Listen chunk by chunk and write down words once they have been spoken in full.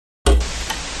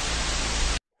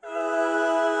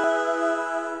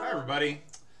everybody.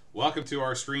 Welcome to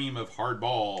our stream of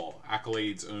Hardball,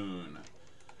 Accolade's own.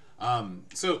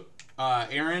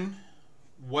 Aaron,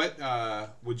 what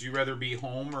would you rather be,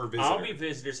 home or visitor? I'll be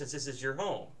visitor since this is your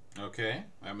home. Okay,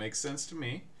 that makes sense to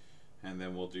me. And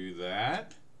then we'll do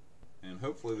that, and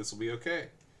hopefully this will be okay.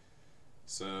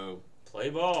 So, play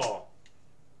ball.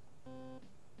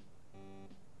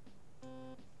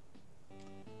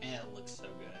 Man, it looks so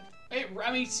good.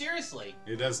 I mean, seriously.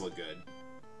 it does look good.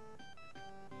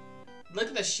 Look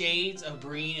at the shades of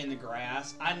green in the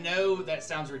grass. I know that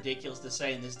sounds ridiculous to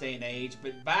say in this day and age,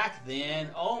 but back then,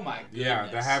 oh my goodness. Yeah,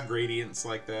 to have gradients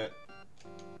like that.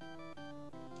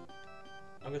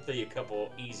 I'm going to throw you a couple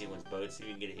easy ones, Boat, so you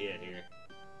can get a hit here.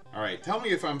 All right, tell me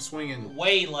if I'm swinging...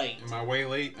 Way late. Am I way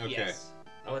late? Okay. Yes.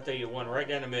 I'm going to throw you one right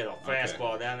down the middle.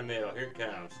 Fastball down the middle. Here it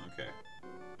comes. Okay.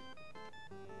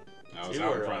 I was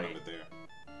out in front of it there.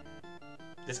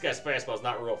 This guy's fastball is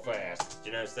not real fast.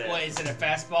 Did you notice that? What, is it a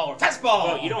fastball or fastball?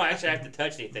 Well, you don't actually have to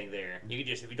touch anything there. You can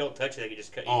just, if you don't touch it, it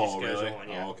just cut. You just really? goes on.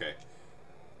 Yeah. Oh, okay.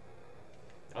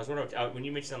 I was wondering when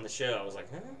you mentioned on the show, I was like,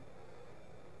 huh?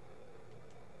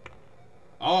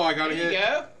 Oh, I got a hit. There you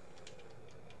go.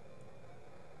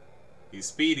 He's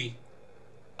speedy.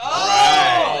 Oh!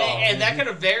 Right. And that could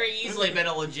have very easily been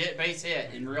a legit base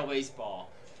hit in real baseball.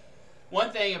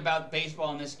 One thing about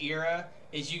baseball in this era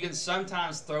is you can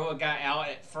sometimes throw a guy out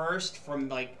at first from,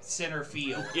 like, center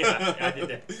field. Yeah, I did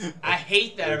that. I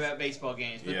hate that about baseball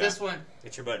games, but this one...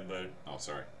 It's your button, Boat. Oh,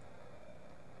 sorry.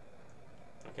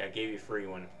 Okay, I gave you a free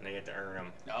one. Now you have to earn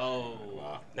them. Oh.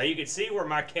 Wow. Now you can see where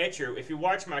my catcher, if you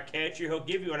watch my catcher, he'll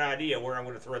give you an idea where I'm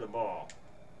going to throw the ball.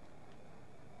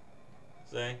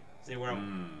 See? See where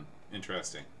I'm...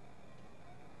 Interesting.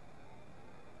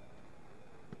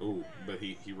 Ooh, but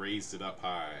he raised it up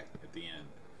high at the end.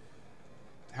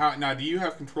 Now, do you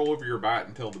have control over your bat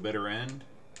until the bitter end?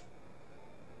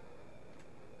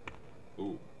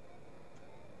 Ooh.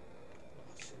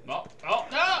 Oh,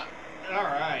 no! All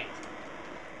right.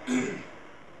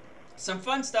 Some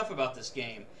fun stuff about this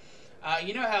game.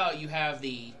 You know how you have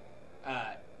the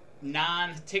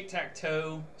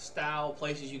non-tic-tac-toe style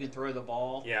places you can throw the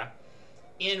ball? Yeah.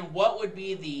 In what would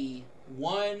be the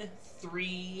 1,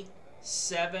 3,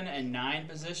 7, and 9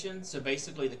 positions, so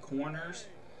basically the corners,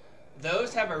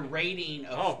 those have a rating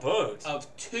of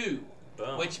 2,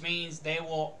 Boom. which means they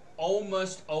will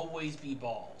almost always be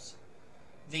balls.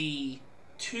 The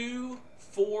 2,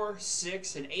 4,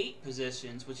 6, and 8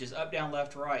 positions, which is up, down,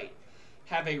 left, right,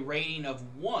 have a rating of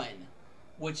 1,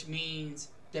 which means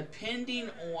depending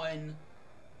on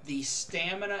the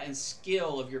stamina and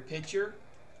skill of your pitcher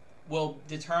will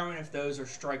determine if those are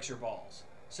strikes or balls.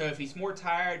 So if he's more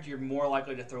tired, you're more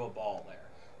likely to throw a ball there.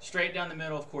 Straight down the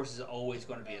middle, of course, is always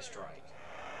going to be a strike.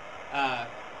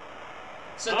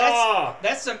 So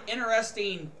that's some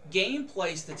interesting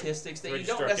gameplay statistics that you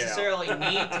don't necessarily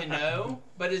need to know,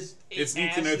 but it's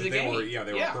neat to know that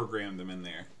they were programmed them in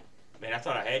there. Man, I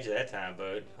thought I had you that time,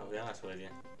 Bud. I'll be honest with you.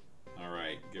 All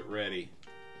right, get ready.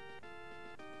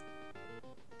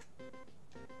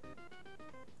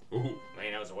 Ooh.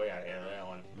 Man, that was way out of that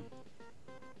one.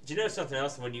 Did you know something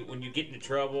else? When you get into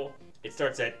trouble, it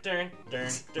starts at dun dun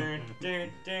dun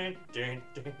dun dun dun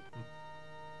dun.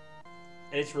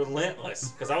 And it's relentless,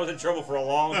 because I was in trouble for a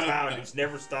long time and it's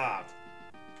never stopped.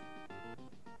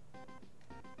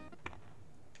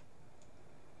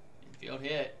 Infield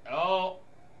hit. Oh.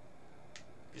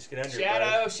 Just get under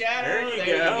Shadow. There you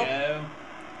go.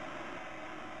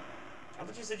 I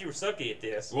thought you said you were sucky at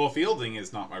this. Well, fielding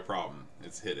is not my problem.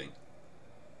 It's hitting.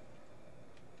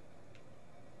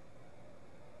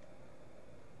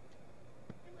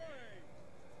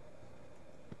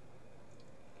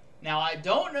 Now, I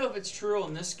don't know if it's true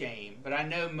in this game, but I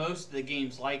know most of the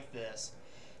games like this.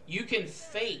 You can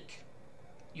fake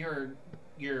your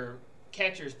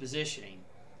catcher's positioning.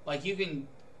 Like, you can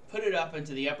put it up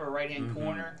into the upper right-hand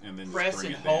corner, and then press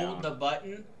and hold the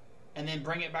button, and then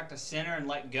bring it back to center and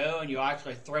let go, and you'll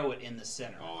actually throw it in the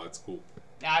center. Oh, that's cool.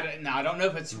 Now, I don't know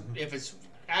if it's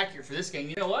accurate for this game.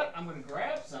 You know what? I'm going to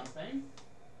grab something.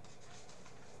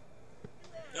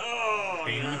 Oh,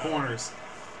 Pain in the corners.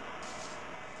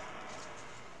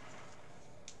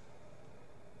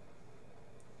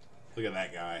 Look at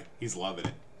that guy. He's loving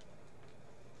it.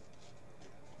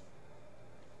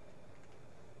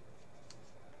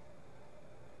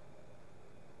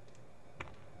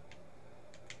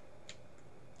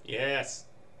 Yes.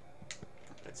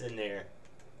 That's in there.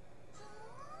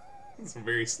 It's a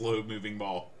very slow moving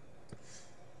ball.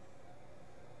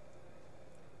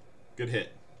 Good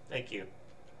hit. Thank you.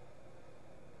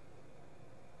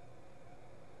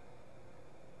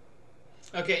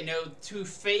 Okay, no, to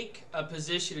fake a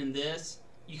position in this,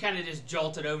 you kind of just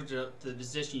jolt it over to the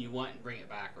position you want and bring it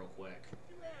back real quick.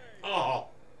 Oh,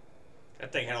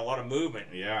 that thing had a lot of movement.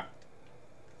 Yeah.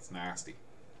 It's nasty.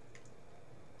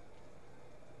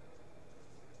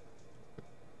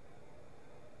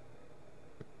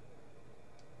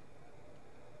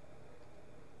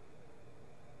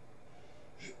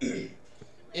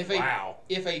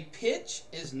 If a pitch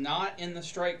is not in the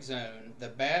strike zone, the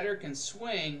batter can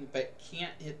swing but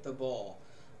can't hit the ball.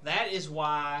 That is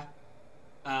why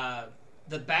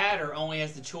the batter only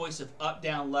has the choice of up,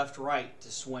 down, left, right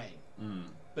to swing.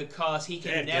 Because he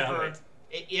can never...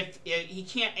 If he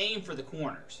can't aim for the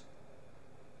corners.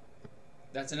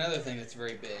 That's another thing that's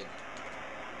very big.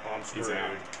 Oh, I'm screwed. He's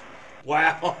out.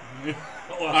 Wow.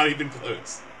 Well, not even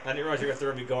close. I didn't realize you were going to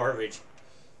throw me garbage.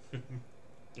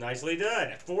 Nicely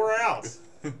done. 4 outs.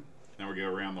 Now we go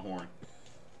around the horn.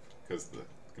 Because the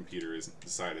computer has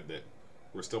decided that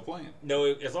we're still playing. No,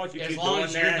 as long as you keep doing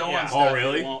that. Yeah. Oh,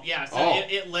 really? Yeah, so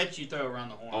it lets you throw around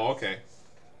the horn. Oh, okay.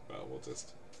 Well, we'll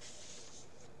just...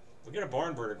 We got a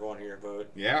barn burner going here, bud.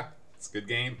 Yeah, it's a good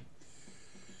game.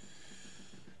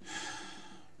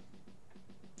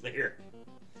 Look here.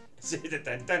 See the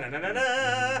dun dun dun dun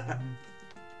dun.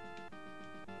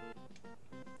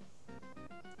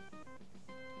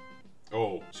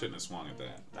 Oh, shouldn't have swung at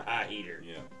that. The high heater.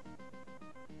 Yeah.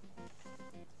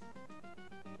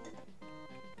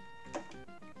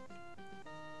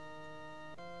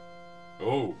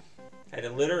 Oh. Had to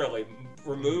literally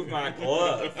remove my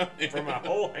glove from my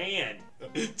whole hand.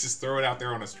 Just throw it out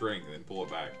there on a string and then pull it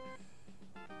back.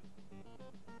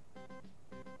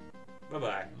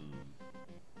 Bye-bye.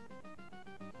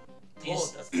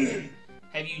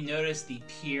 Have you noticed the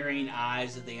peering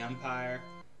eyes of the umpire?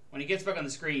 When he gets back on the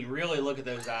screen, really look at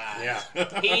those eyes.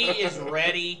 Yeah. He is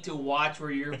ready to watch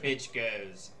where your pitch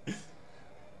goes.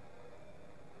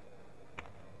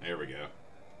 There we go.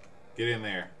 Get in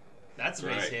there. That's a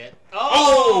right. base hit.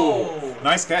 Oh!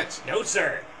 Nice catch. No,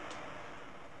 sir.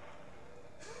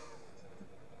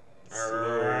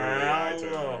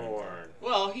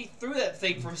 Well, he threw that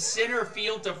thing from center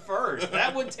field to first.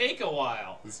 That would take a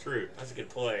while. It's true. That's a good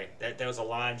play. That was a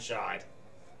line shot.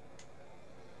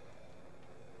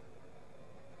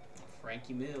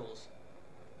 Frankie Mills.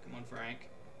 Come on, Frank.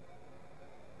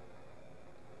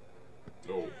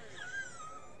 Oh.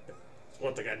 It's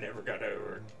one thing I never got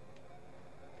over.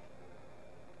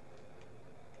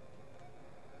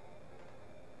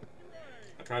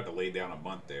 I tried to lay down a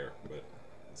bunt there, but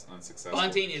it's unsuccessful.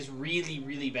 Bunting is really,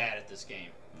 really bad at this game.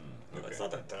 Okay. It's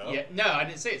not that tough. Yeah, no, I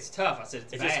didn't say it's tough. I said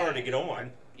it's bad. It's just hard to get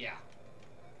on. Yeah.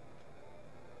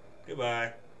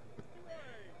 Goodbye.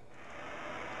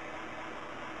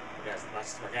 My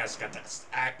guy's got that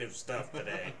active stuff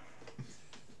today.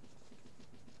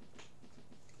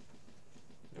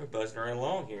 We're buzzing right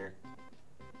along here.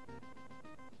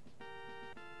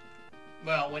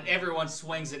 Well, when everyone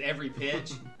swings at every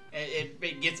pitch,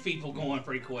 it gets people going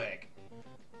pretty quick.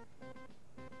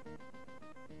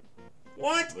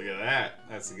 What? Look at that.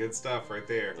 That's the good stuff right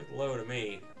there. Look low to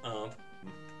me. Are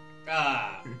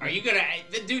you gonna...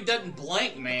 The dude doesn't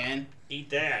blink, man.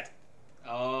 Eat that.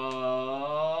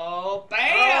 Oh,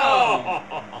 bam!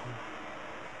 Oh!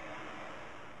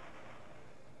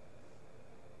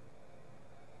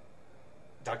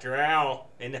 Dr. Owl.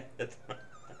 And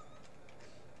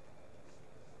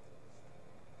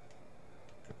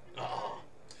oh.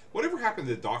 Whatever happened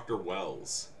to Dr.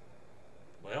 Wells?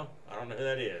 Well, I don't know who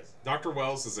that is. Dr.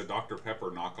 Wells is a Dr. Pepper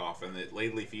knockoff, and at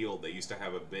Laidley Field, they used to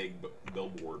have a big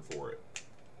billboard for it.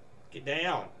 Get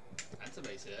down. That's a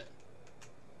base hit.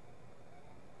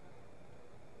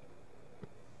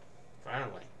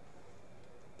 Finally.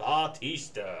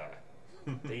 Batista.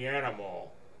 The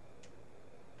animal.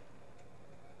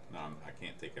 No, I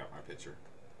can't take out my picture.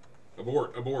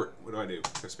 Abort, abort. What do?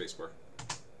 Press spacebar.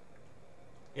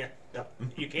 Yeah, no,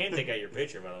 you can take out your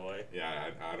picture, by the way. Yeah,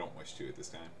 I don't wish to at this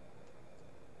time.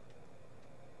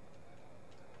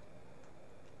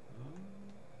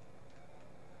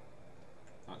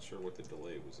 Not sure what the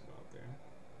delay was about there.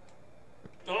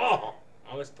 Oh!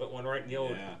 I almost put one right in the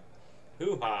old Yeah.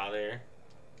 hoo-ha there.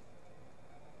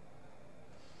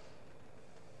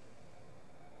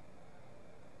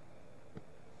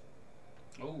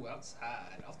 Oh,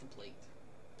 outside, off the plate.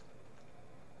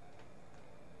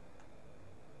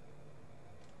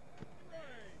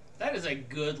 That is a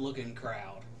good-looking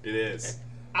crowd. It is.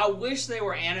 I wish they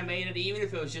were animated, even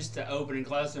if it was just to open and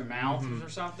close their mouths or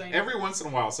something. Every once in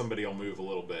a while, somebody will move a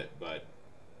little bit, but...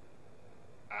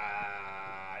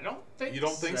 I don't think so. You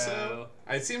don't think so?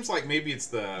 It seems like maybe it's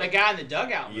the... The guy in the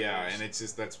dugout moves. Yeah, and it's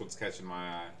just, that's what's catching my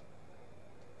eye.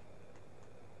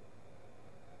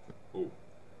 Ooh.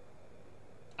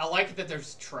 I like it that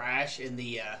there's trash in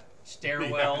the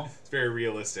stairwell. Yeah, it's very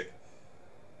realistic.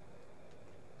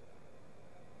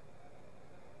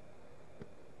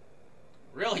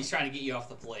 Really, he's trying to get you off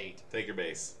the plate. Take your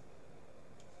base.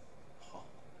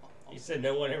 You said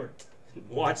no one ever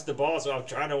watched the ball, so I'm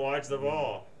trying to watch the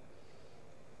ball.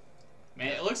 Man,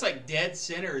 it looks like dead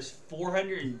center is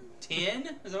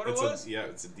 410. Is that what it was? Yeah,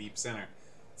 it's a deep center.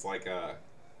 It's like a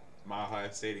Mile High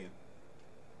Stadium.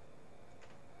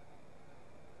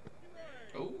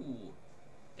 Ooh.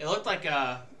 It looked like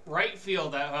right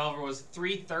field, that, however, was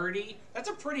 330. That's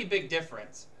a pretty big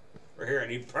difference. We're here. I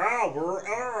need power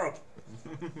up.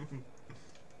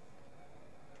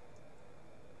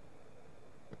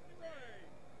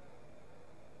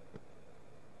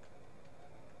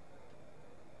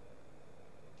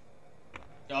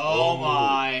 Oh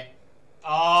my.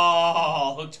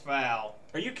 Oh, hooked foul.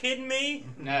 Are you kidding me?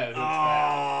 No, hooked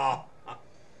foul. Oh.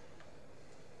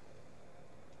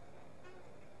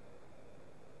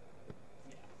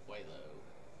 Yeah, way low.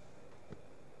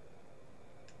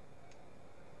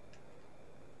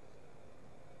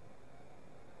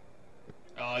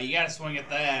 Oh, you gotta swing at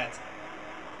that.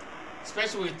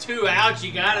 Especially with 2 outs,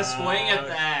 you gotta swing at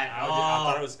that. I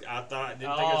didn't think it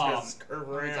was gonna curve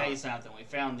Let me tell around. you something. We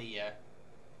found the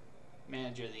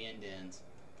manager of the Indians.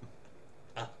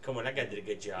 Come on, that guy did a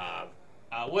good job.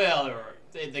 Well,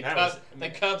 the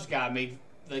Cubs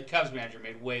manager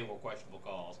made way more questionable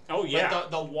calls. Oh yeah.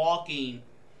 But the walking,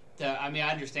 I mean, I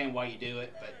understand why you do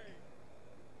it, but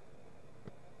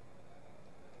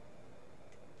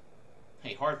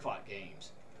hey, hard fought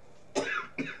games.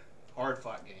 Hard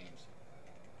fought games.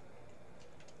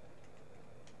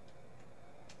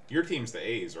 Your team's the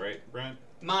A's, right, Brent?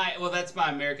 That's my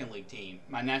American League team.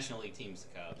 My National League team's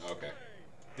the Cubs. Okay.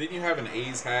 Didn't you have an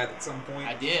A's hat at some point?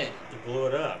 I did. You blew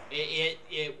it up.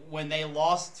 It when they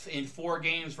lost in 4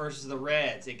 games versus the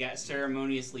Reds, it got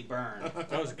ceremoniously burned.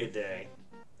 That was a good day.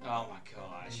 Oh my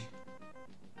gosh.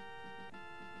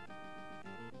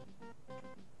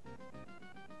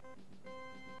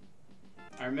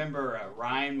 I remember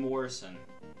Ryan Morrison.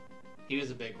 He was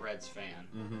a big Reds fan.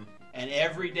 Mm-hmm. And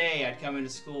every day I'd come into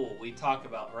school, we'd talk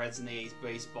about Reds and the A's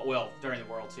baseball, well, during the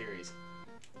World Series.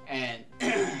 And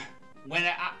when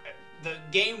the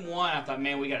game 1, I thought,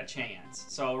 man, we got a chance.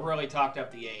 So I really talked up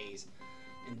the A's.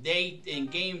 And in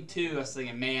game 2, I was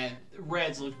thinking, man, the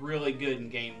Reds looked really good in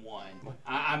game 1.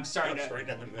 I'm starting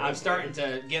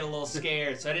to get a little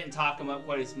scared, so I didn't talk them up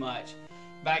quite as much.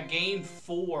 By game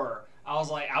 4, I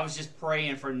was just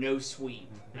praying for no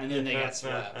sweep, and then they got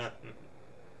swept.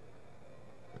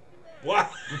 Wow!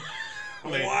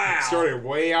 Wow! Started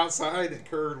way outside and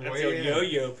curved That's way a in.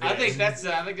 yo-yo pitch. I think that's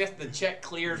the check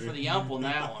cleared for the ump on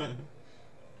that one.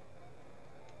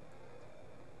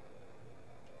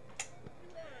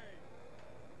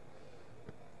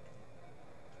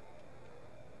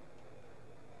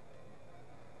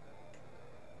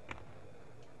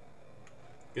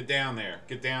 Get down there.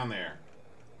 Get down there.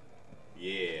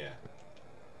 Yeah.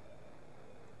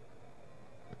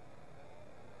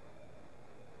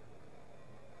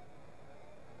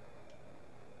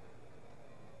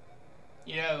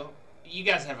 You know, you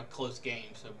guys have a close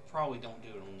game, so probably don't do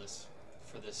it on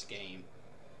for this game.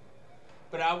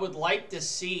 But I would like to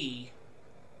see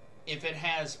if it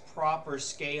has proper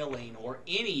scaling or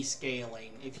any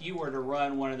scaling if you were to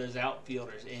run one of those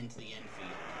outfielders into the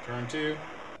infield. Turn 2.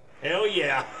 Hell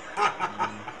yeah!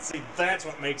 See, that's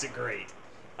what makes it great.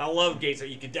 I love games that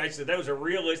you could actually. That was a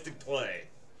realistic play.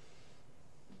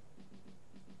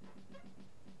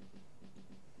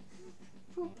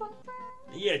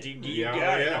 Yeah, you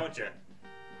got it, don't you?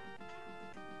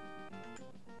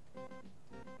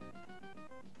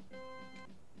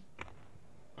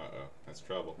 Uh-oh, that's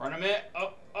trouble. Run him in.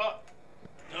 Up.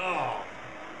 Oh.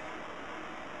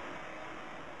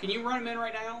 Can you run him in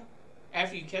right now?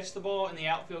 After you catch the ball in the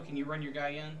outfield, can you run your guy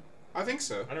in? I think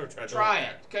so. I never tried to Try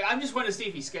it. Okay, I'm just wanting to see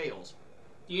if he scales.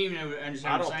 Do you even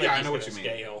understand I what don't I'm think saying? I know what he's you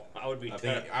gonna mean. scale. I would be.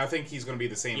 I think he's going to be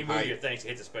the same You move height. your things to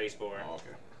hit the space bar. Oh,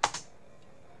 okay.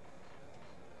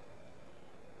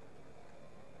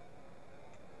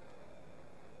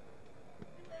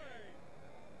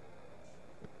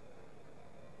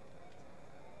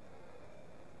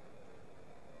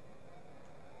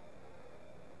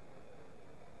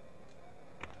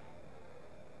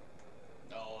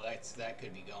 Oh, that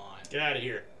could be gone. Get out of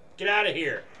here! Get out of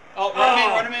here! Oh,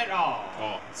 run him in. Oh.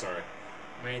 Oh, sorry.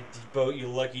 Man, Bo, you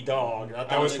lucky dog.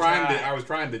 I was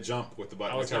trying to jump with the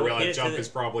button. I I realized hit jump the- is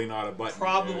probably not a button.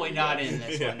 Probably not in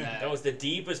this one. No. That was the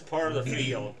deepest part of the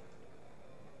field.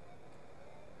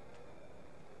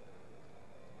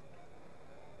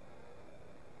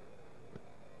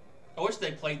 I wish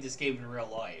they played this game in real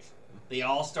life. The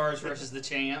All-Stars versus the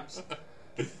Champs.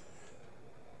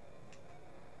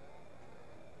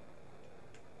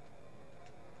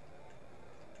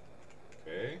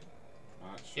 Okay.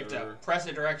 Not sure. You have to press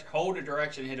a direction, hold a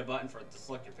direction, hit a button for it to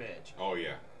select your pitch. Oh,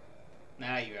 yeah.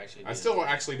 Now you actually. I still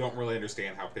actually don't really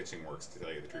understand how pitching works, to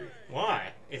tell you the truth.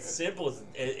 Why? It's simple.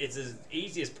 It's as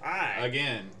easy as pie.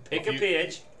 Again, pick a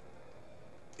pitch.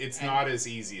 It's not as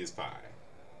easy as pie.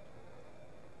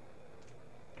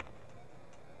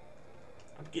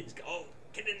 I'm getting. Oh,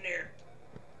 get in there.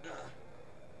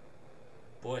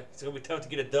 Boy, it's gonna be tough to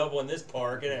get a double in this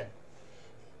park, isn't it?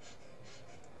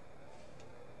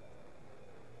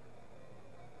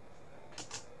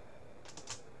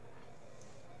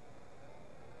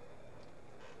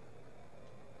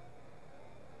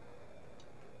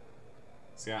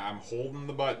 See, I'm holding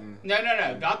the button. No,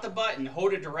 not the button.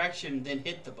 Hold a direction, then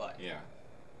hit the button. Yeah.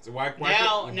 So why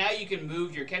now you can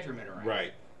move your catcher mitt around.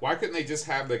 Right. Why couldn't they just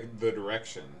have the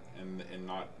direction and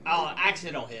not? Oh,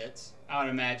 accidental hits. I would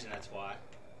imagine that's why.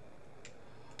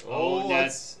 Oh,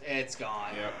 it's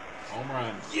gone. Yep. Home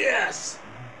run. Yes.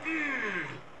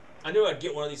 I knew I'd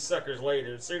get one of these suckers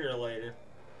sooner or later.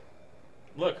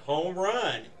 Look, home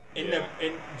run in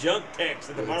junk text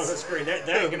at the bottom of the screen. That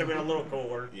could have been a little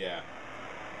cooler. Yeah.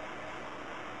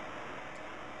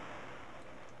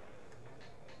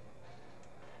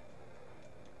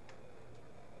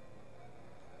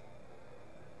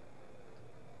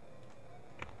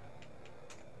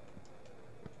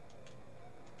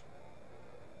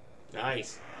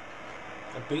 Nice.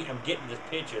 I'm getting this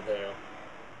pitcher though.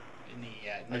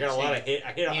 I got a lot of hit.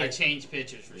 I change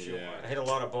pitchers for sure. I hit a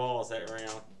lot of balls that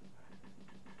round.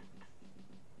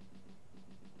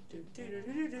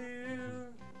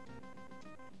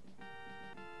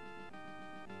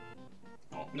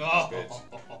 Oh, no!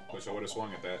 Wish I would have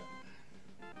swung at that.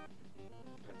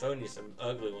 I'm throwing you some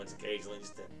ugly ones occasionally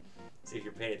just to see if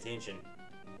you're paying attention.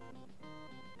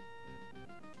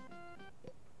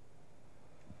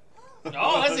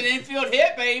 Oh, that's an infield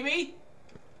hit, baby!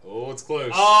 Oh, it's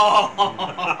close. Oh!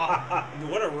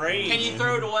 What a range! Can you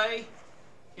throw it away?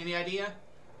 Any idea?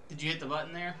 Did you hit the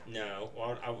button there? No.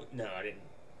 Well, no, I didn't.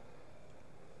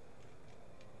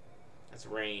 That's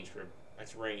range.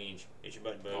 That's range. Hit your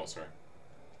button, bud. Oh, sorry.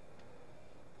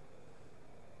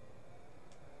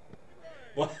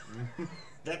 What?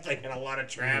 That thing had a lot of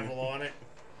travel on it.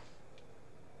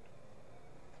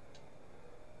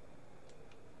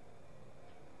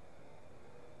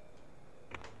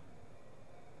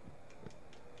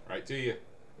 Right to you.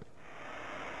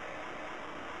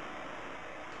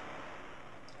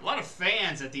 A lot of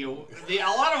fans at a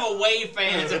lot of away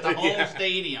fans at the home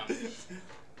stadium.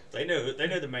 They know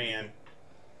the man.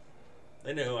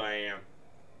 They know who I am.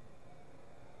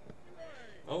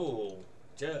 Oh,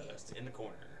 just in the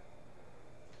corner.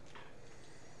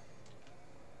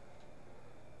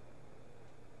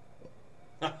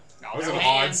 That was an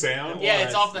odd sound. Yeah,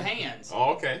 it's off the hands.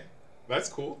 Oh, okay. That's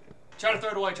cool. Try to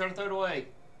throw it away. Try to throw it away.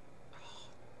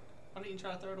 Why didn't you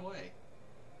try to throw it away?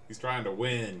 He's trying to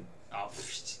win. Oh.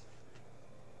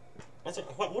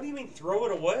 What do you mean throw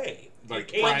it away?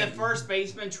 Like when the first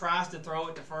baseman tries to throw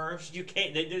it to first, you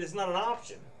can't. It's not an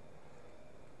option.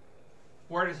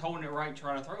 Where does holding it right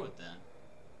try to throw it then?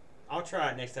 I'll try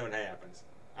it next time it happens.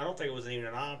 I don't think it was even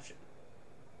an option.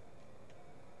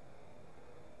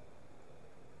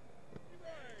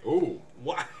 Ooh.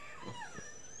 What?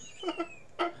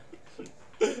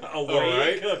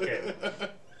 Away cooking.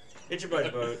 Hit your buddy,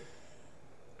 boat.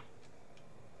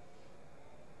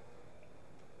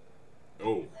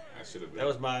 Oh, that should have been. That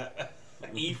was my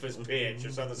Ephus pitch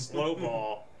or something. Slow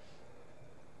ball.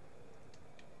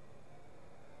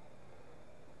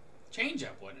 Change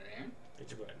up, wasn't it, Aaron? Hit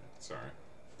your button. Sorry.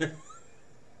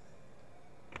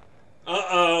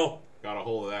 Uh-oh. Got a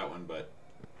hold of that one, but...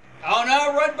 Oh,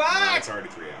 no, run back! No, it's already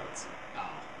 3 outs. Oh.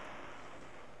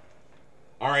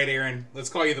 All right, Aaron. Let's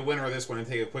call you the winner of this one and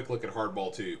take a quick look at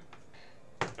Hardball 2.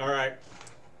 All right.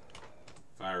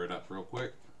 Fire it up real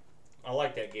quick. I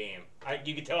like that game.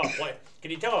 You can tell I play.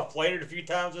 Can you tell I've played it a few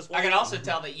times this week? I can also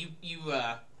tell that you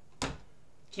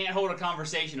can't hold a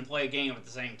conversation and play a game at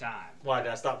the same time. Why,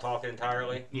 did I stop talking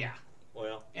entirely? Yeah.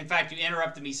 Well. In fact, you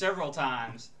interrupted me several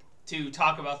times to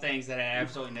talk about things that had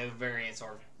absolutely no variance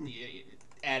or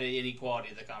added any quality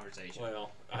to the conversation.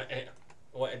 Well,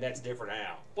 that's different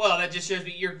how. Well, that just shows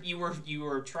me you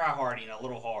were try-harding a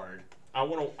little hard.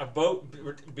 A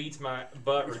boat beats my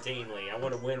butt routinely. I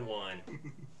want to win one.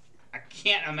 I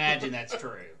can't imagine that's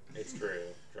true. It's true.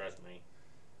 Trust me.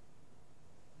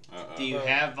 Do you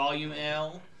have volume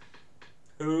L?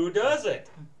 Who doesn't?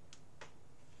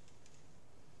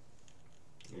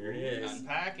 Here it is.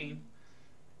 Unpacking.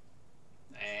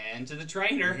 And to the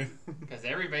trainer, because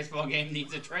every baseball game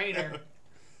needs a trainer.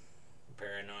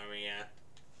 Paranoia, yeah.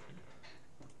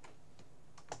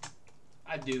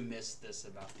 I do miss this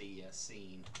about the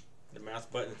scene. The mouse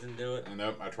buttons didn't do it?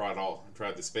 Nope, I tried all. I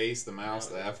tried the space, the mouse,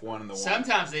 the F1, and the 1.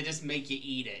 Sometimes they just make you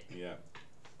eat it. Yeah.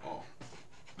 Oh.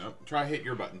 Nope, try hit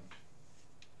your button.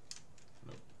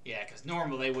 Nope. Yeah, because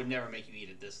normally they would never make you eat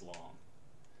it this long.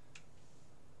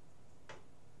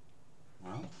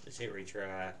 Well. Just hit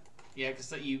retry. Yeah,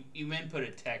 because you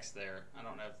inputted text there. I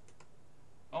don't know if...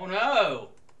 Oh, no!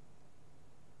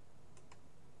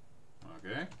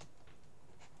 Okay.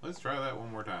 Let's try that one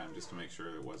more time, just to make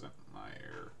sure it wasn't my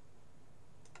error.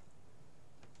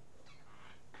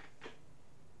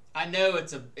 I know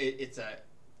it's a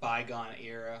bygone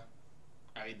era.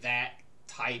 I mean, that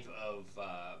type of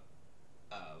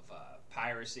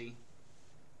piracy,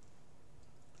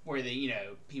 where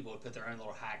people would put their own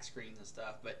little hack screens and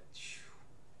stuff. But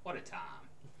what a time!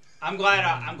 I'm glad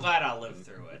I lived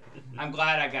through it. I'm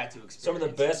glad I got to experience. Some of the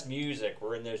best music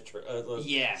were in those.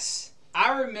 Yes,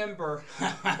 I remember.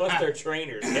 Plus, their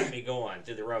trainers kept me going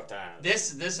through the rough times.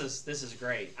 This is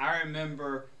great. I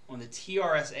remember on the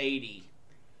TRS-80,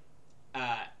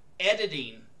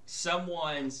 editing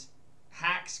someone's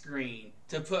hack screen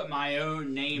to put my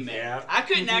own name in. Yeah. I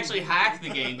couldn't actually hack the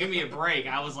game. Give me a break.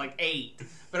 I was like 8,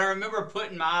 but I remember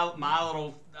putting my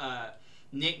little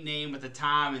nickname at the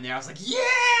time in there. I was like, yeah.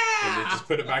 And then just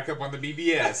put it back up on the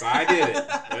BBS. I did it.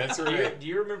 That's right. Do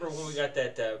you remember when we got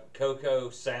that Coco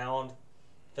sound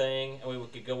thing, and we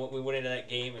went into that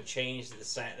game and changed the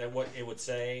sound, what it would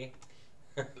say?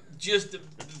 Just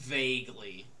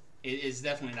vaguely. It is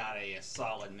definitely not a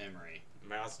solid memory.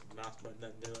 Mouse button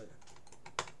doesn't do it.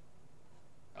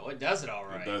 Oh, it does it all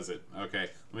right. It does it. Okay,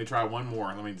 let me try one more.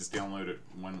 Let me just download it.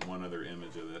 One other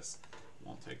image of this.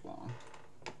 Won't take long.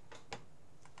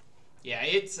 Yeah,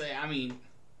 it's. I mean,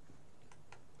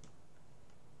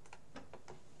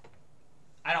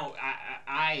 I don't.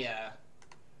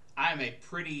 I'm a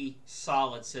pretty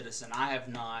solid citizen. I have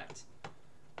not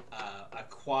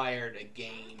acquired a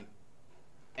game,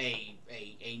 a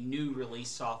new release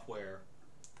software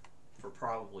for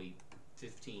probably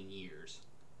 15 years.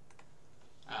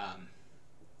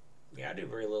 Yeah, I do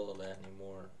very little of that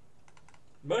anymore.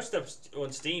 Most stuff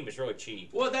on Steam is really cheap.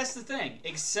 Well, that's the thing.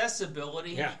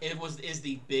 Accessibility is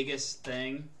the biggest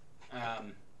thing.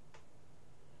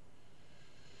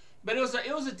 But it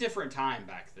was a different time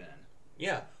back then.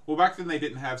 Yeah. Well, back then they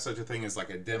didn't have such a thing as like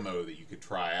a demo that you could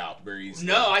try out very easily.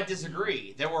 No, I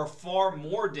disagree. There were far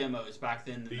more demos back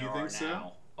then than Do you there think are so?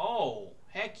 now. Oh,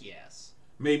 heck yes.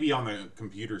 Maybe on the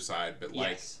computer side, but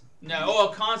Yes. No,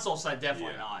 console side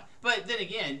definitely Yeah. not. But then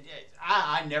again,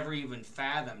 I never even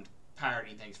fathomed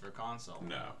pirating things for console.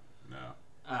 No.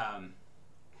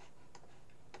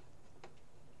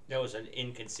 That was an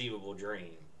inconceivable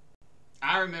dream.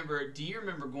 I remember. Do you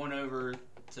remember going over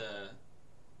to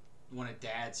one of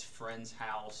Dad's friend's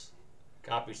house?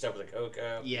 Copy stuff with a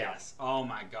Coco. Yes. Oh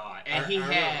my God. And I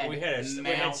remember we had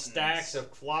mountains. stacks of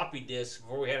floppy disks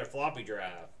before we had a floppy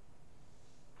drive.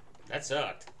 That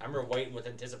sucked. I remember waiting with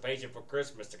anticipation for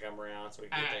Christmas to come around so we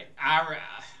could get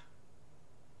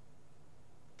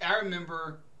I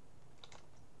remember.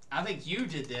 I think you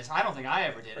did this. I don't think I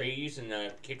ever did Are it. you using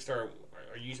Kickstarter?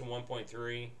 Are you using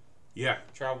 1.3? Yeah.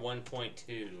 Try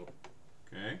 1.2.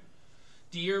 Okay.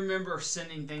 Do you remember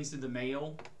sending things through the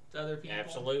mail to other people?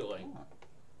 Absolutely. Oh.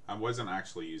 I wasn't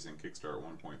actually using Kickstarter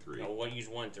 1.3. No, we'll use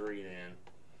 1.3 then.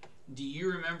 Do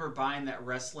you remember buying that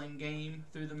wrestling game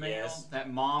through the mail Yes. that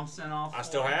Mom sent off? I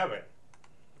still have it.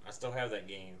 I still have that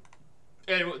game.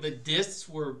 And the discs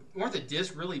weren't the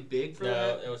discs really big for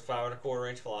that? No, it was 5 1/4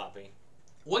 inch floppy.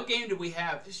 What game did we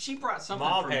have? She brought something.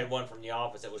 Mom had one from the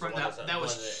office that was from that that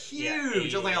was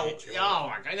huge. It was like oh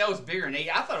my God, that was bigger than 8.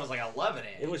 I thought it was like 11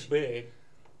 inch. It was big. It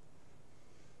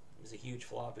was a huge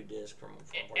floppy disk from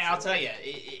and I'll tell you,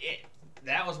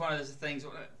 that was one of those things.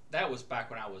 That was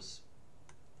back when I was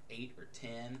 8 or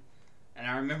 10, and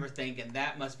I remember thinking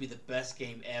that must be the best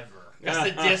game ever because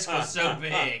the disc was so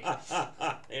big.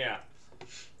 Yeah,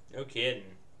 no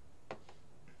kidding.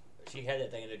 She had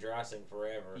that thing in the dry sink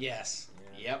forever. Yes.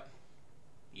 Yeah.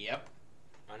 Yep.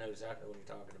 I know exactly what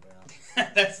you're talking about.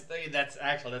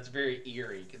 that's very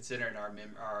eerie considering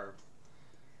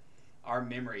our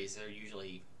memories are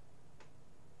usually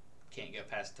can't go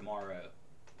past tomorrow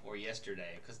or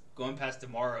yesterday because going past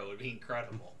tomorrow would be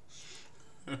incredible.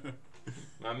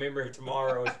 My memory of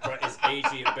tomorrow is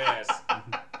hazy at best.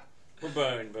 We're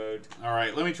boned. All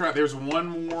right, let me try. There's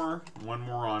one more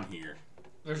on here.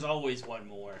 There's always one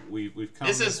more. We've come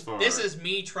this far. This is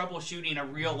me troubleshooting a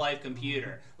real life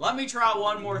computer. Let me try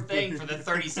one more thing for the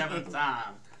 37th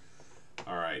time.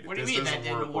 All right. What If do you this mean that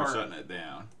doesn't didn't work, work? we're shutting it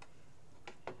down.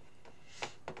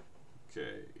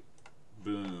 Okay.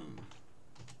 Boom.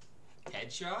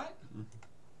 Headshot?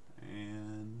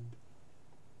 And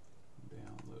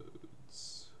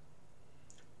downloads.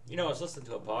 You know, I was listening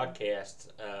to a podcast.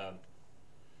 I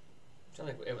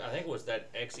think it was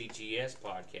that XEGS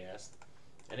podcast,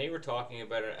 and they were talking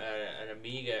about an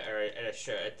Amiga, or at a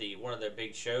show at one of the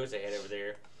big shows they had over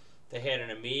there. They had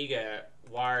an Amiga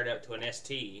wired up to an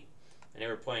ST, and they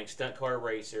were playing Stunt Car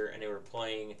Racer, and they were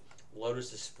playing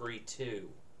Lotus Esprit 2,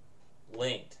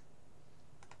 linked.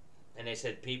 And they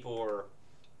said people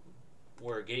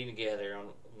were getting together on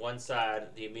one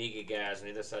side, the Amiga guys, and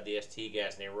the other side, the ST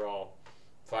guys, and they were all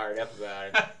fired up about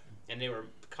it. And they were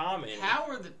commenting. How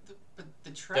are the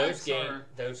tracks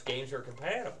those games are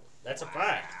compatible. That's a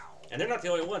fact. And they're not the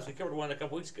only ones. We covered one a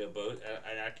couple weeks ago, both,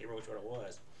 and I can't remember which one it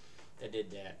was that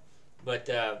did that. But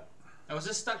was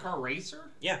this Stunt Car Racer?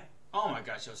 Yeah. Oh my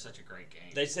gosh, it was such a great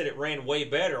game. They said it ran way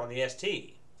better on the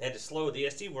ST. They had to the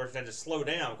ST version had to slow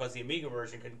down because the Amiga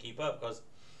version couldn't keep up, because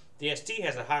the ST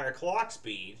has a higher clock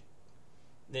speed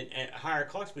than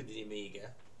the Amiga,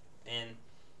 and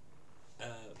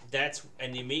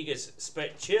the Amiga's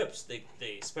chips, the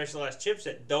specialized chips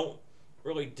that don't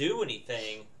really do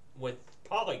anything with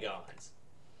polygons.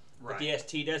 Right. But the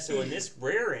ST does. So in this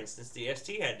rare instance, the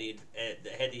ST had the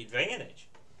advantage.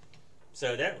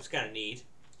 So that was kind of neat,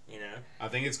 you know. I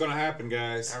think it's going to happen,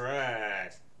 guys. All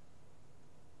right.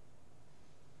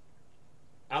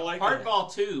 I like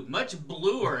Hardball 2, much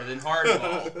bluer than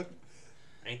Hardball.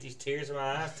 Ain't these tears in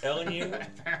my eyes telling you?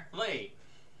 Apparently.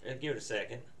 Give it a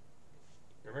second.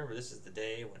 Remember, this is the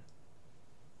day when.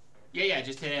 Yeah,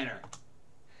 just hit enter.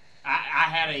 I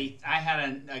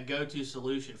had a go-to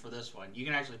solution for this one. You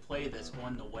can actually play this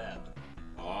on the web.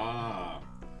 Ah.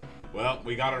 Well,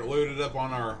 we got it loaded up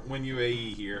on our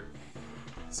WinUAE here.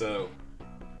 So,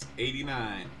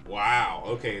 89. Wow.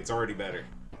 Okay, it's already better.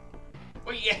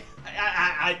 Well, yeah.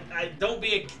 I don't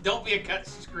be a cut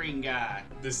screen guy.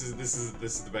 This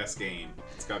is the best game.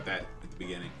 It's got that at the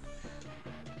beginning.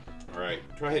 All right,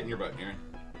 try hitting your button, Aaron.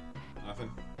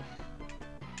 Nothing.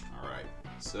 All right.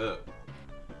 So.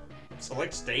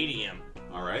 Select Stadium.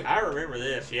 All right. I remember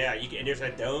this. Yeah, and there's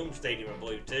a Dome Stadium, I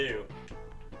believe, too.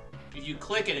 If you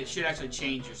click it, it should actually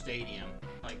change your stadium,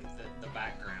 like the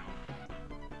background.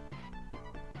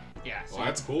 Yeah. Well,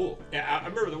 that's cool. Yeah, I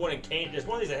remember the one in Kansas. There's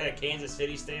one of these that had a Kansas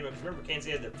City stadium. Because remember,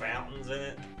 Kansas City had the fountains in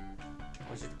it. I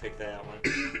want you to pick that one.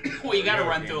 Well, you got to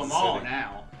run through them all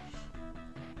now.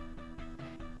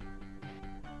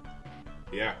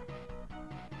 Yeah.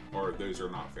 Or those are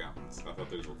not fountains. I thought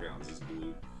those were fountains. It's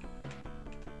blue.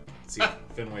 See,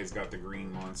 Fenway's got the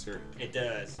green monster. It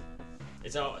does.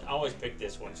 I always pick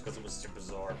this one just because it was such a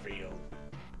bizarre field.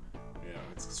 Yeah,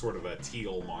 it's sort of a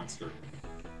teal monster.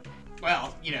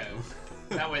 Well, you know,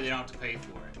 that way they don't have to pay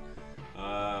for it.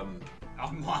 Our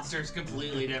monster's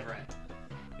completely different.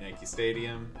 Yankee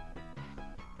Stadium.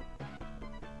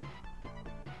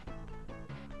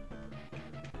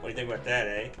 What do you think about that,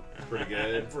 eh? Pretty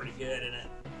good. Pretty good, isn't it?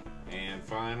 And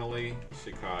finally,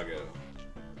 Chicago.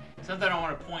 Something I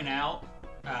want to point out,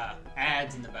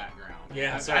 ads in the background.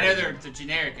 Yeah, I know they're the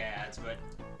generic ads, but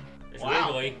It's wow.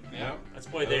 Wiggly. Yeah. Let's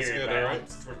play That's there. good, all right.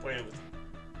 Since we're playing with.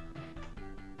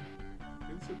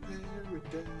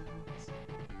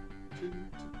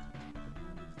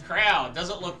 crowd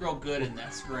doesn't look real good in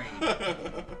that screen.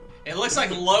 It looks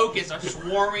like locusts are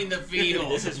swarming the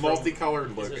field. This is multicolored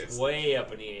This locusts. is way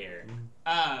up in the air.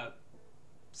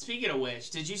 Speaking of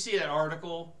which, did you see that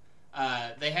article?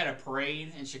 They had a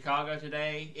parade in Chicago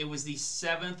today. It was the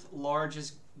 7th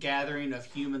largest gathering of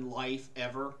human life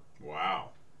ever. Wow.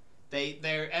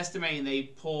 They're estimating they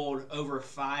pulled over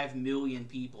 5 million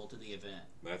people to the event.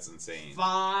 That's insane.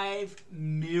 5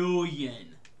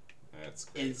 million. That's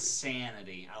crazy.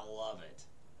 Insanity. I love it.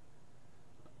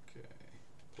 Okay.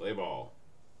 Play ball.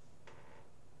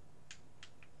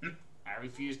 I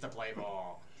refuse to play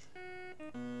ball.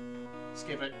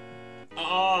 Skip it.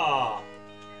 Ah!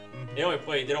 They don't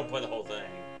play the whole thing.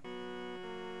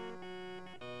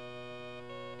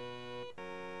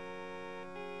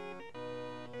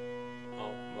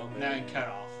 Oh, well, No, cut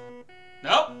off.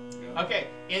 Nope. Okay,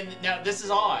 and now this is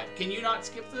odd. Can you not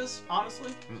skip this,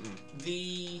 honestly?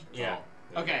 Yeah.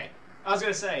 Okay, I was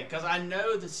gonna say, because I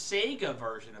know the Sega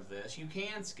version of this, you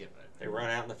can skip it. They run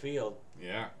out in the field.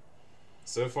 Yeah.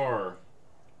 So far,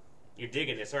 You're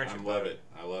digging this, aren't you? I love it.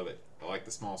 I love it. I like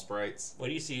the small sprites. What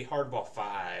do you see Hardball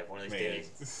 5 one of these Man.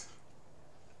 days?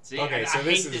 See, Okay, I so hate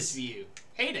this is- this view.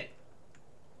 Hate it.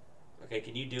 Okay,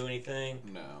 can you do anything?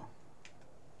 No.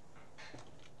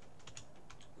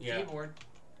 Yeah. Keyboard.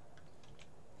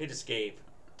 Hit escape.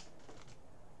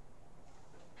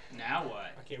 Now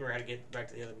what? I can't remember how to get back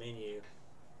to the other menu.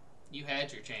 You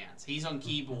had your chance. He's on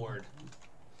keyboard.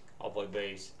 I'll play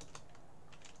bass.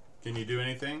 Can you do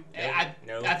anything?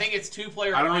 No. I think it's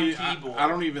 2-player I don't on even, keyboard. I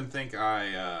don't even think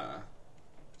I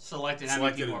selected how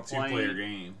many selected people a are playing. 2-player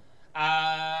game.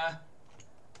 I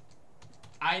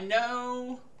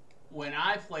know when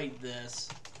I played this,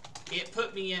 it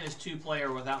put me in as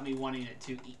 2-player without me wanting it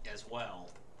to eat as well.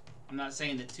 I'm not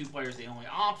saying that 2-player is the only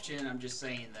option. I'm just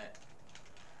saying that.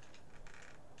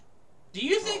 Do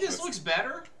you think this looks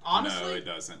better? Honestly, No, it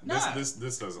doesn't. No. This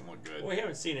doesn't look good. We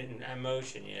haven't seen it in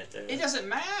motion yet, though. It doesn't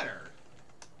matter.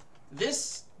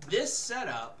 This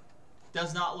setup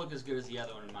does not look as good as the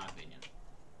other one, in my opinion.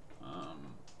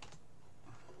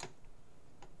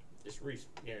 Just reboot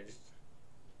it.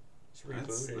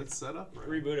 Let's set up. Right.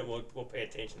 Reboot it. We'll pay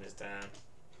attention this time.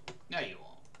 No, you won't.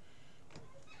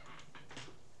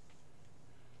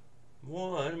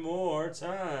 One more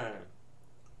time.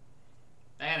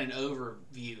 They had an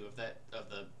overview of the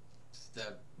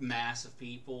mass of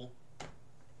people.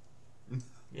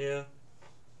 Yeah.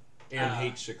 Aaron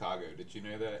hates Chicago. Did you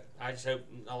know that? I just hope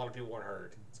a lot of people weren't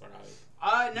hurt. That's what I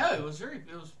hope. No, it was very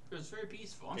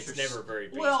peaceful. I'm It's sure never very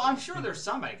peaceful. Well, I'm sure there's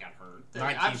somebody got hurt.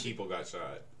 19 people got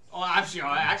shot. Oh, I'm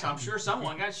sure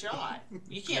someone got shot.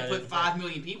 You can't No, put 5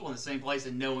 million people in the same place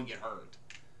and no one get hurt.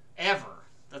 Ever.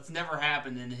 That's never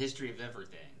happened in the history of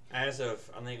everything. I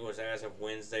think it was as of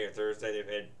Wednesday or Thursday, they've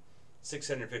had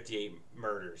 658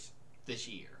 murders. This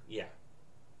year. Yeah.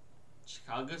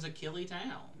 Chicago's a killy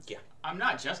town. Yeah. I'm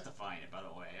not justifying it, by the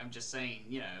way. I'm just saying,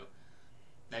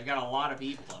 they've got a lot of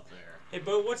people up there. Hey,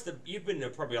 Bo, you've been to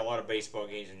probably a lot of baseball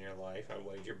games in your life, I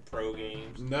wager, pro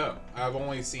games. No, I've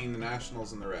only seen the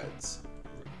Nationals and the Reds.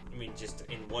 I mean, just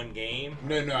in one game?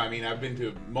 No, I mean, I've been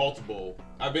to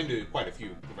quite a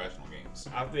few professional games.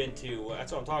 I've been to,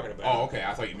 that's what I'm talking about. Oh, okay,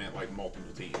 I thought you meant like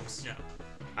multiple teams. No.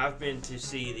 I've been to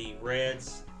see the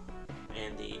Reds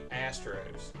and the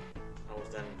Astros. I was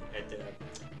down at the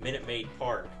Minute Maid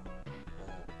Park.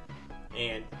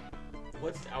 And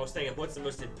I was thinking, what's the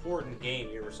most important game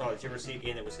you ever saw? Did you ever see a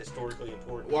game that was historically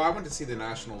important? Well, I went to see the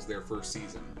Nationals their first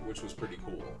season, which was pretty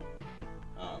cool.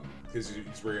 Because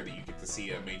it's rare that you get to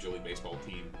see a Major League Baseball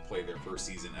team play their first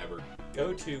season ever.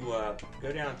 Go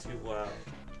down to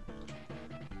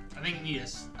I think you need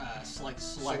to select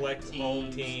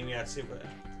home team. Yeah, see what.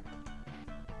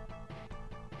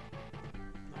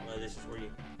 Oh, this is where you.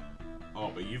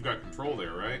 Oh, but you've got control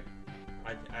there, right?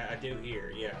 I do here,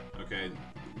 yeah. Okay,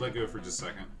 let go for just a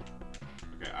second.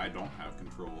 Okay, I don't have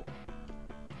control.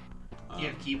 Do you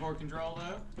have keyboard control,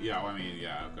 though? Yeah, well, I mean,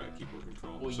 yeah, I've got keyboard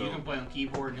control. Well, you can play on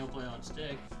keyboard and he'll play on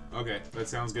stick. Okay, that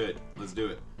sounds good. Let's do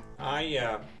it.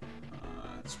 I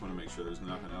just want to make sure there's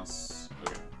nothing else.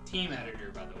 Okay. Team editor,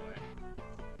 by the way.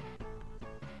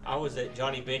 I was at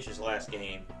Johnny Bench's last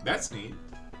game. That's neat.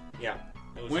 Yeah.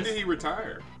 When did he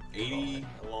retire? 80?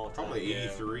 A long time Probably ago.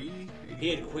 83?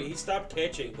 He had quit. He stopped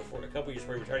catching before a couple years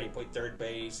before he retired. He played third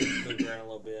base and moved around a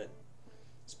little bit.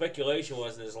 Speculation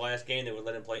was in his last game they would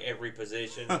let him play every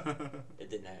position. It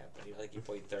didn't happen. I think he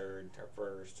played third or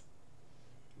first.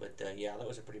 But yeah, that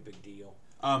was a pretty big deal.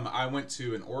 I went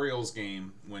to an Orioles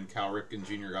game when Cal Ripken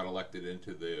Jr. got elected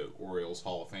into the Orioles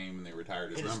Hall of Fame and they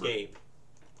retired his number. Escape.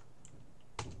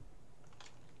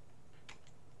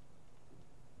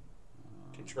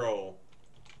 Control.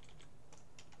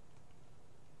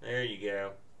 There you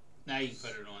go. Now you can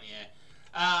put it on,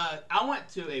 yeah. I went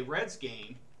to a Reds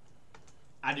game.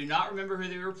 I do not remember who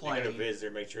they were I playing. gotta visit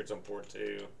there, make sure it's on port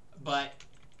 2. But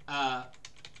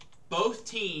both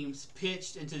teams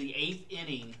pitched into the 8th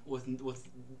inning with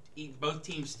both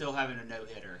teams still having a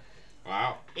no-hitter.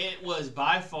 Wow. It was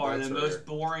by far That's the rare. most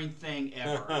boring thing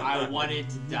ever. I wanted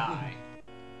to die.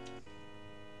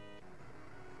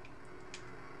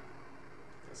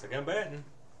 Looks like I'm batting.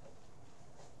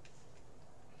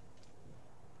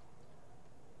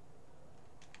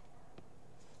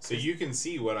 So you can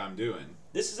see what I'm doing.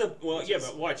 This is but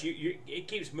watch it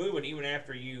keeps moving even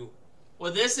after you.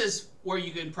 Well, this is where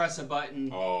you can press a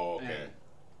button. Oh, okay. and-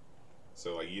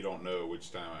 So like you don't know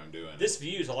which time I'm doing. This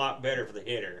view is a lot better for the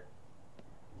hitter.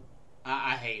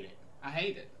 I hate it. I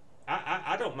hate it.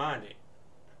 I don't mind it.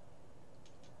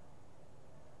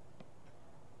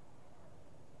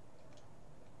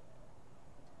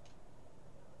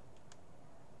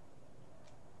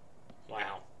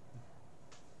 Wow.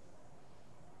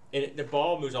 And the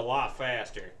ball moves a lot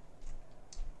faster.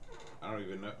 I don't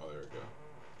even know. Oh, there we go.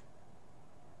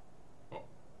 Oh,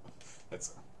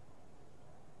 that's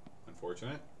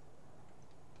unfortunate.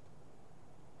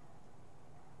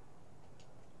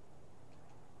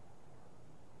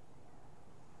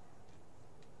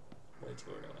 Way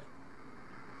too early.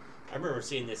 I remember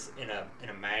seeing this in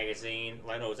a magazine.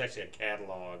 Like, no, it was actually a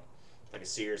catalog, like a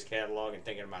Sears catalog, and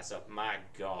thinking to myself, my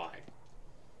God,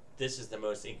 this is the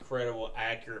most incredible,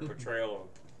 accurate portrayal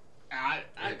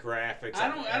of graphics.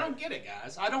 I don't get it,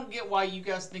 guys. I don't get why you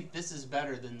guys think this is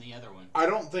better than the other one. I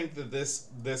don't think that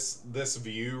this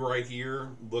view right here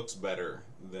looks better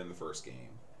than the first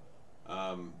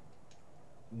game.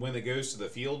 When it goes to the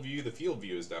field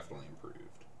view is definitely improved.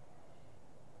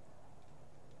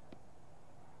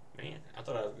 Man, I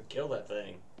thought I was going to kill that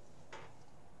thing.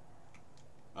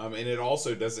 And it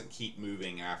also doesn't keep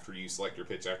moving after you select your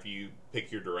pitch. After you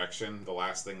pick your direction, the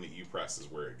last thing that you press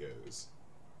is where it goes.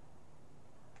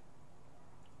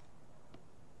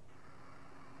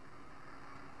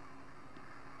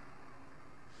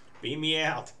 Beam me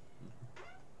out.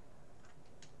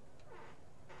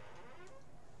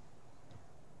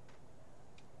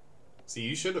 See,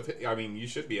 you should have hit, I mean, you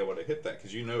should be able to hit that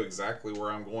because you know exactly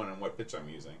where I'm going and what pitch I'm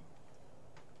using.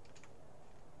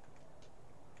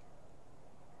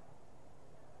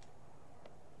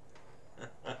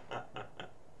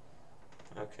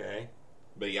 Okay.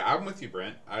 But yeah, I'm with you,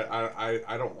 Brent.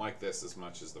 I don't like this as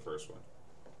much as the first one.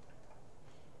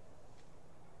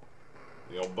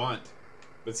 The old bunt.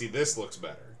 But see, this looks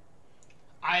better.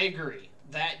 I agree.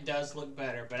 That does look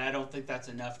better, but I don't think that's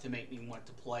enough to make me want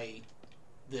to play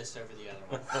this over the other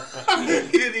one.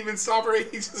 He didn't even stop her.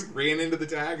 He just ran into the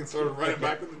tag and started running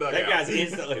back to the dugout. That guy's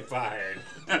instantly fired.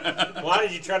 Why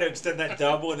did you try to extend that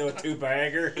double into a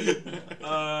two-bagger?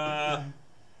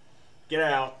 Get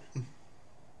out.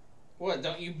 What,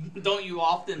 don't you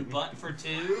often bunt for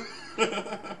two?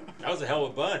 That was a hell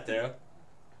of a bunt, though.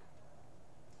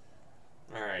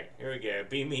 All right, here we go.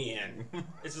 Beam me in.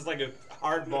 This is like a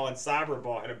hardball and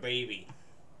cyberball had a baby.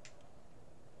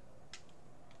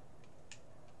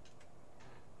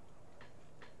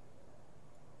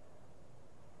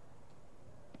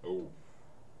 Oh,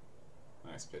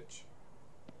 nice pitch.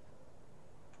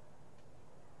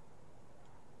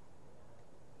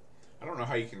 I don't know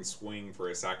how you can swing for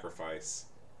a sacrifice,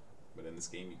 but in this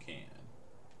game you can.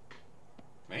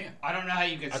 Man. I don't know how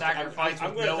you can sacrifice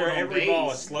I'm with going to no throw every base.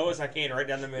 ball as slow as I can right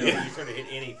down the middle. You sort of hit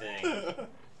anything.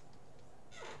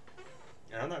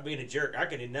 And I'm not being a jerk. I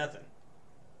can hit nothing.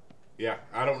 Yeah,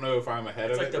 I don't know if I'm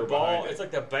ahead It's of like it the or ball. behind it. It's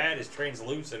like the bat is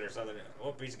translucent or something.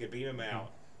 One piece could beam him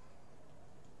out.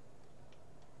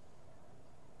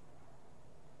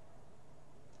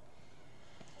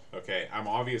 Okay, I'm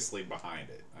obviously behind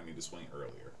it. I need to swing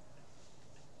earlier.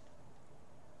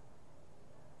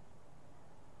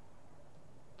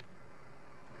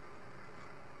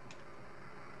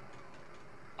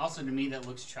 Also, to me, that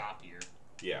looks choppier.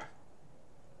 Yeah.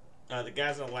 The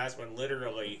guys on the last one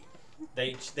literally,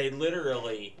 they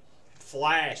literally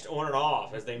flashed on and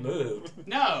off as they moved.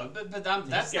 No, but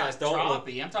that's guys not don't look-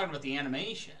 choppy. I'm talking about the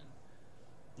animation.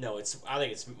 No, I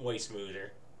think it's way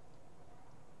smoother.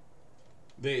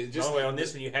 They Just just the way on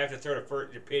this one, you have to throw the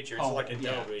pitcher. It's Home, like in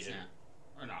yeah, television.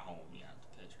 yeah. Or not home, yeah,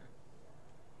 the pitcher.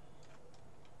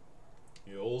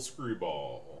 the old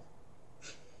screwball.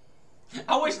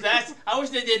 I wish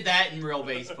they did that in real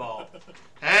baseball.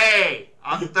 Hey,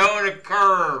 I'm throwing a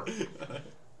curve.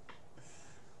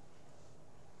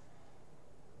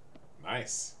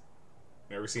 Nice.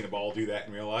 Never seen a ball do that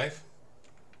in real life?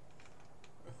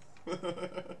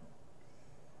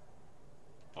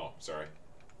 Oh, sorry.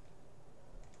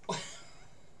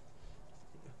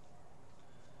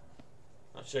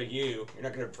 I'll show you. You're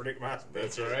not going to predict my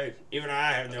pitches. That's right. Even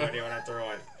I have no idea what I'm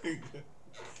throwing.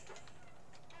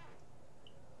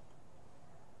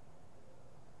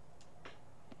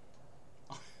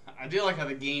 I do like how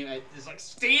the game is like,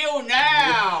 steal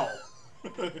now!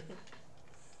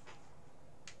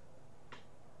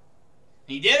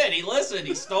 He did it. He listened.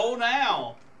 He stole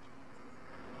now.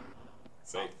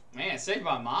 Safe. Man, saved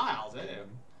by miles, too.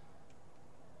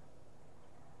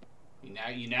 You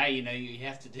know you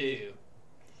have to do.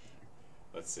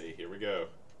 Let's see. Here we go.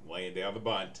 Laying down the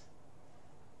bunt.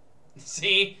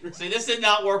 See, this did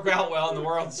not work out well in the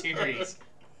World Series.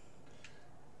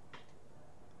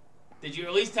 Did you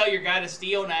at least tell your guy to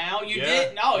steal now? You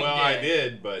did? No, you did. Well, I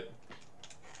did, but...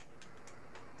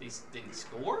 Did he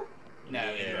score? No,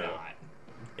 he did not.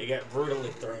 He got brutally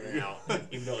thrown out.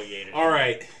 Humiliated. All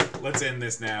right, let's end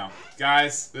this now.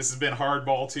 Guys, this has been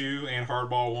Hardball 2 and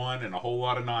Hardball 1 and a whole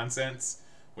lot of nonsense.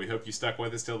 We hope you stuck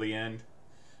with us till the end.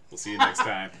 We'll see you next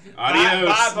time. Adios.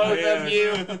 Bye both of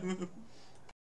you.